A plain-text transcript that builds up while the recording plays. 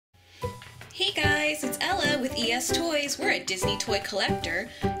Hey guys, it's Ella with ES Toys. We're a Disney toy collector,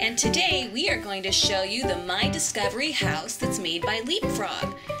 and today we are going to show you the My Discovery House that's made by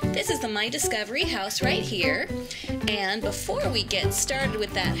LeapFrog. This is the My Discovery House right here, and before we get started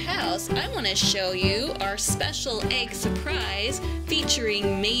with that house, I want to show you our special egg surprise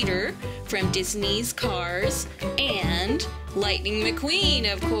featuring Mater from Disney's Cars and Lightning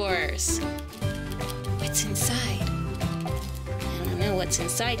McQueen, of course. What's inside? I don't know what's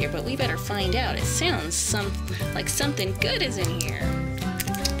inside here, but we better find out. It sounds like something good is in here.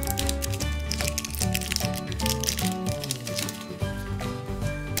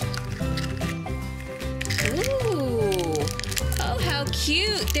 Ooh! Oh, how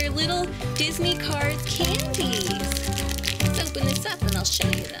cute! They're little Disney Cars candies. Let's open this up and I'll show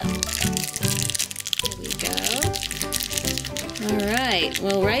you them. Here we go. All right.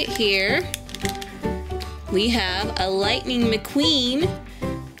 Well, right here we have a Lightning McQueen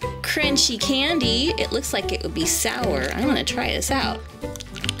crunchy candy. It looks like it would be sour. I want to try this out.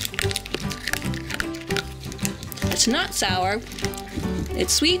 It's not sour.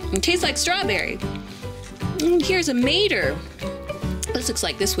 It's sweet and tastes like strawberry. And here's a Mater. This looks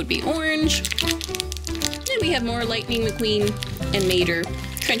like this would be orange. And we have more Lightning McQueen and Mater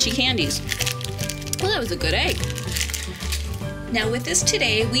crunchy candies. Well, that was a good egg. Now with us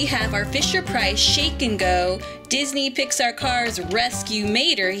today, we have our Fisher-Price Shake and Go Disney Pixar Cars Rescue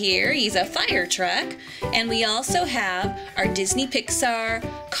Mater here. He's a fire truck. And we also have our Disney Pixar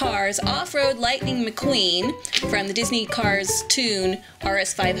Cars Off-Road Lightning McQueen from the Disney Cars Toon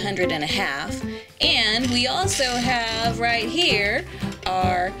RS500.5. And we also have right here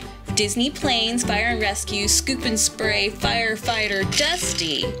our Disney Planes Fire and Rescue Scoop and Spray Firefighter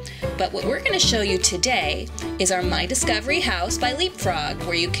Disty. But what we're going to show you today is our My Discovery House by LeapFrog,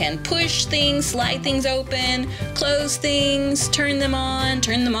 where you can push things, slide things open, close things, turn them on,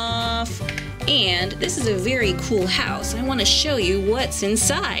 turn them off. And this is a very cool house. I want to show you what's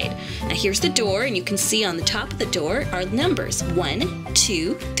inside. Now here's the door, and you can see on the top of the door are numbers 1,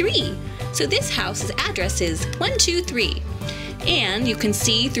 2, 3. So this house's address is 123. And you can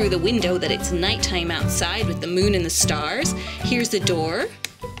see through the window that it's nighttime outside with the moon and the stars. Here's the door.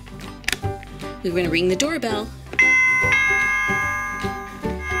 We're going to ring the doorbell.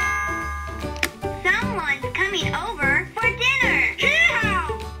 Someone's coming over for dinner.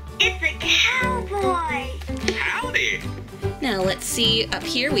 Yeehaw! It's a cowboy. Howdy! Now let's see, up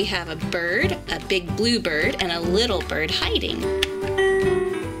here we have a bird, a big blue bird, and a little bird hiding.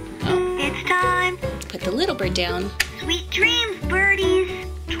 Oh. It's time. Put the little bird down. Sweet dreams, birdies.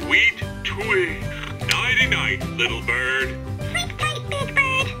 Tweet, tweet. Nighty-night, little bird. Sleep tight, big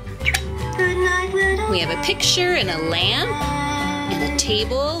bird. Good night, little We have a picture and a lamp and a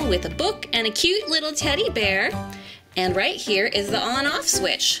table with a book and a cute little teddy bear. And right here is the on-off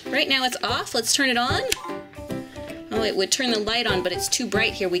switch. Right now it's off. Let's turn it on. Oh, it would turn the light on, but it's too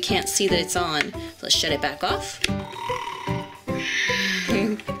bright here. We can't see that it's on. So let's shut it back off.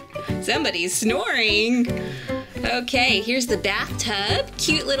 Somebody's snoring. Okay, here's the bathtub.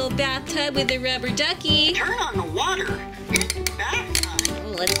 Cute little bathtub with a rubber ducky. Turn on the water. It's bath time.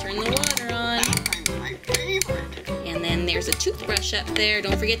 Oh, let's turn the water on. Bath time's my favorite. And then there's a toothbrush up there.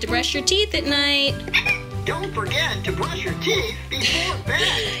 Don't forget to brush your teeth at night. Don't forget to brush your teeth before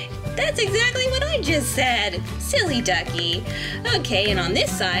bed. That's exactly what I just said. Silly ducky. Okay, and on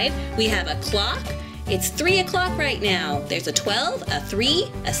this side, we have a clock. It's 3 o'clock right now. There's a 12, a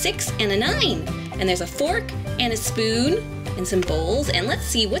 3, a 6, and a 9. And there's a fork and a spoon and some bowls. And let's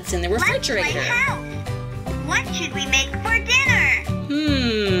see what's in the refrigerator. Let's play house. What should we make for dinner?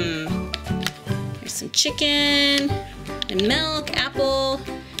 There's some chicken and milk, apple,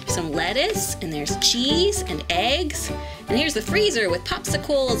 some lettuce, and there's cheese and eggs. And here's the freezer with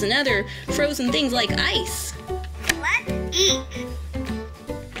popsicles and other frozen things like ice. Let's eat.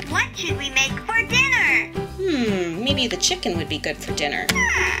 What should we make for dinner? Maybe the chicken would be good for dinner.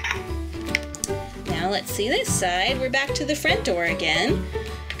 Now let's see this side. We're back to the front door again.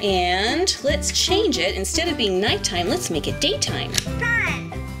 And let's change it. Instead of being nighttime, let's make it daytime.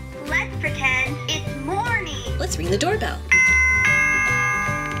 Sun. Let's pretend it's morning. Let's ring the doorbell.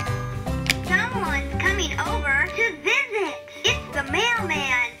 Someone's coming over to visit. It's the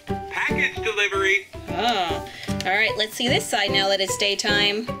mailman. Package delivery. Oh, all right, let's see this side now that it's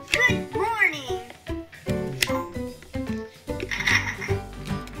daytime. Good morning.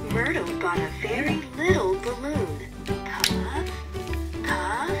 Myrtle got a very little balloon. Puff,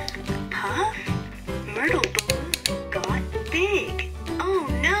 puff, puff. Myrtle balloon got big. Oh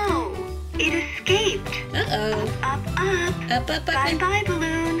no, it escaped. Uh-oh. Up, up. Up, up, up. Bye-bye,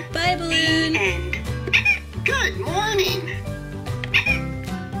 balloon. Bye, balloon. The end. Good morning.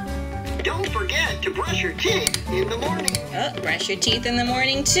 Don't forget to brush your teeth in the morning. Oh, brush your teeth in the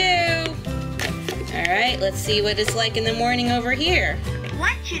morning too. All right, let's see what it's like in the morning over here.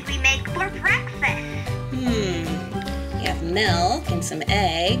 What should we make for breakfast? You have milk and some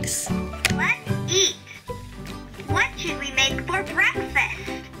eggs. Let's eat. What should we make for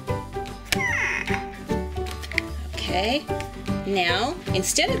breakfast? Okay. Now,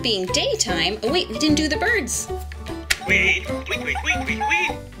 instead of being daytime, oh wait, we didn't do the birds. Tweet, tweet, tweet, tweet, tweet,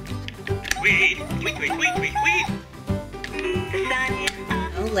 tweet. Tweet, tweet, tweet, tweet, tweet, tweet. The sun is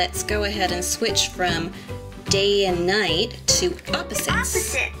up. Now let's go ahead and switch from day and night to opposites.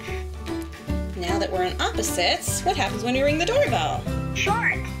 Opposites. Now that we're on opposites, what happens when we ring the doorbell?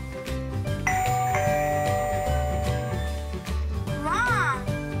 Short. Long.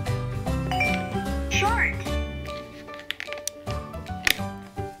 Short.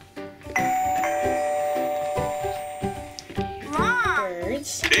 Long.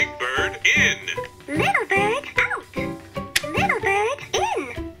 Birds. Big bird in. Little bird out. Little bird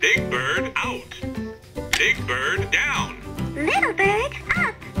in. Big bird out. Big bird down. Little bird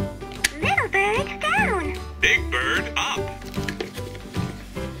up. Little bird down. Big bird up.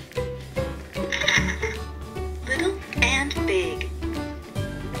 Little and big.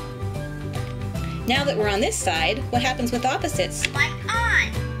 Now that we're on this side, what happens with opposites? Light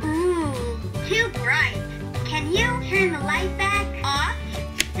on. Ooh, too bright. Can you turn the light back off?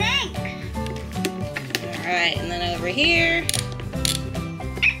 Thanks. All right, and then over here.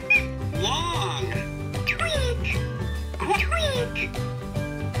 Long. Tweet. Tweet.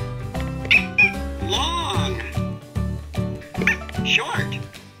 Long. Short.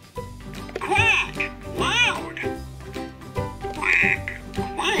 Quack. Loud. Quack.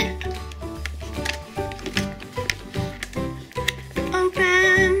 Quiet.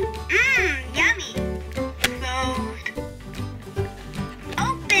 Open. Yummy. Closed.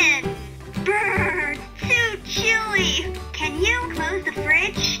 Open. Brr, too chilly. Can you close the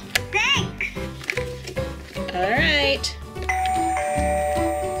fridge? Thanks. All right.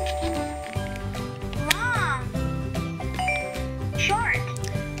 Long. Short.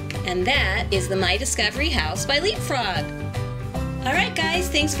 And that is the My Discovery House by LeapFrog. All right, guys,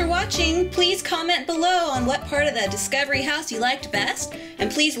 thanks for watching. Please comment below on what part of the Discovery House you liked best. And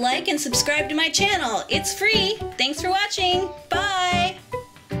please like and subscribe to my channel. It's free. Thanks for watching. Bye.